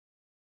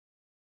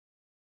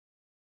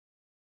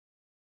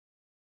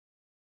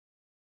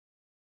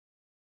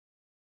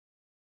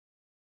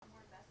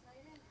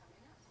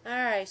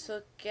Alright,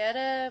 so get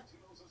a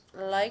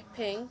light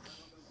pink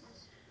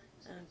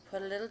and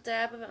put a little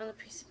dab of it on a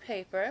piece of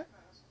paper.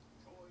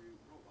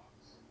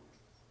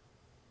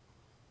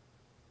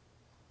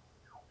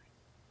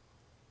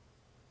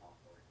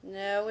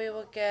 Now we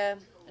will get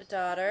a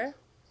daughter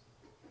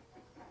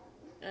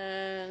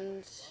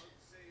and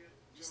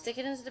stick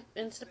it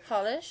into the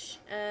polish,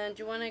 and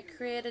you want to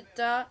create a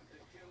dot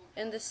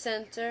in the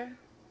center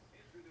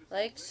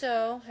like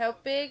so. How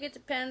big, it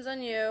depends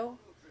on you.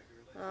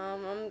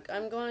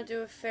 I'm going to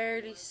do a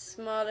fairly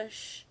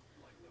smallish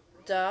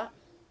dot.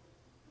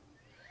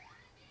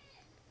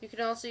 You can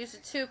also use a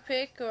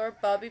toothpick or a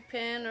bobby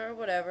pin or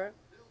whatever.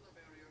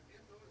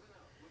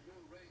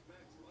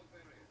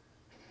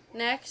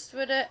 Next,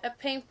 with a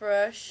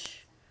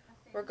paintbrush,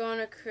 we're going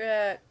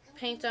to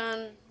paint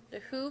on the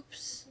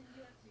hoops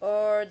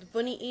or the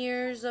bunny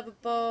ears of a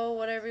bow,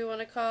 whatever you want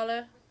to call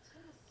it,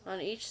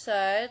 on each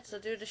side. So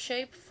do the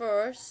shape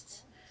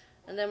first,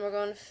 and then we're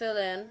going to fill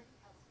in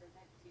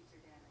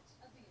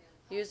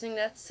using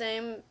that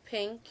same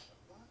pink.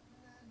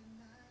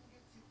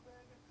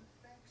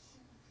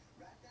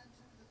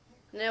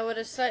 Now with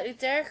a slightly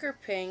darker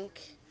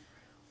pink,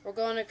 we're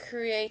going to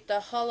create the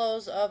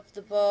hollows of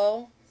the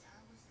bow,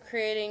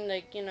 creating,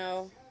 like, you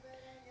know,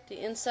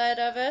 the inside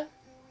of it.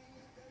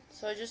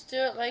 So just do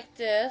it like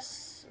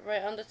this,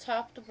 right on the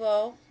top of the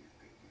bow.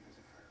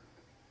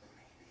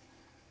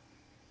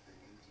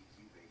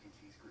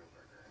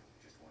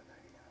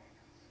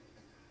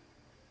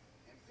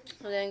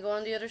 And then go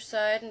on the other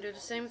side and do the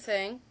same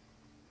thing.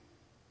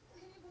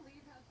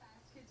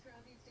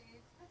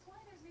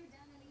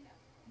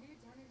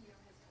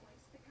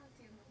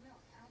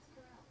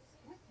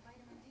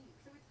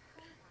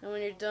 And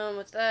when you're done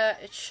with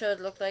that, it should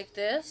look like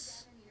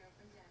this.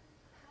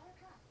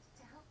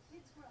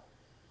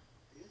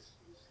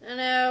 And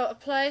now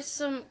apply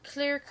some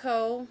clear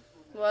coat.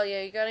 Well,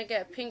 yeah, you're gonna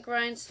get pink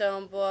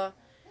rhinestone, but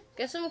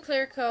get some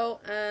clear coat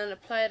and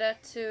apply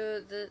that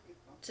to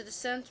the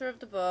center of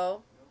the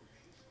bow.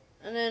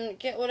 And then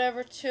get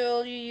whatever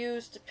tool you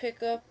use to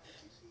pick up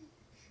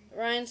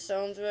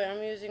rhinestones.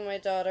 I'm using my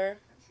daughter,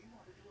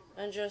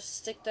 and just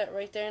stick that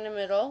right there in the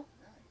middle.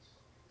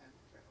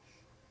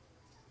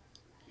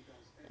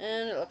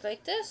 And it looked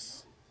like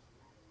this.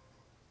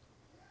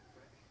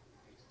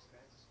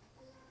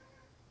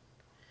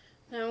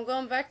 Now I'm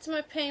going back to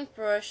my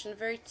paintbrush and the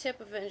very tip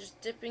of it and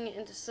just dipping it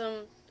into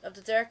some of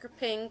the darker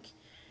pink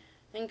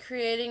and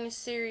creating a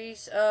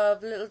series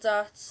of little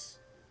dots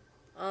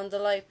on the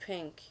light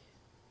pink.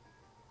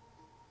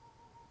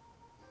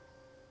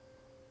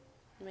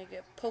 Make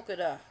it polka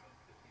dot.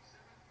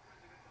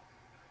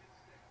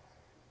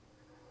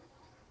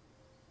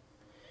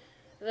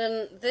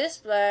 Then this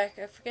black,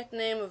 I forget the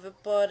name of it,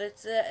 but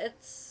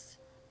it's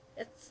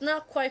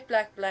not quite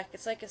black.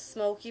 It's like a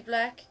smoky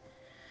black,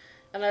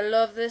 and I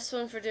love this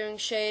one for doing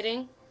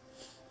shading.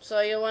 So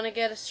you'll want to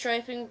get a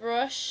striping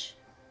brush.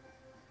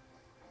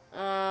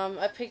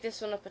 I picked this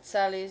one up at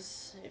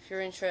Sally's if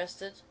you're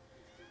interested.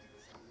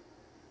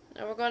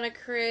 Now we're going to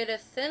create a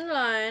thin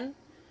line,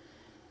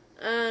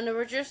 and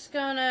we're just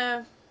going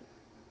to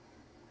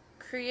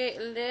create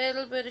a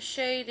little bit of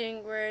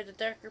shading where the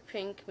darker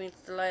pink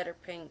meets the lighter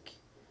pink,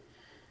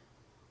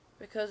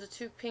 because the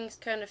two pinks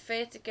kind of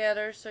fade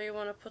together, so you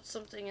want to put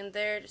something in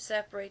there to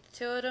separate the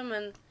two of them,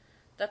 and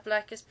that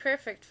black is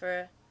perfect for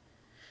it.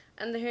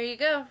 And here you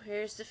go,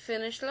 here's the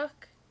finished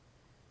look.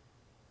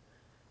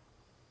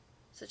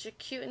 Such a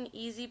cute and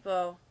easy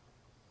bow.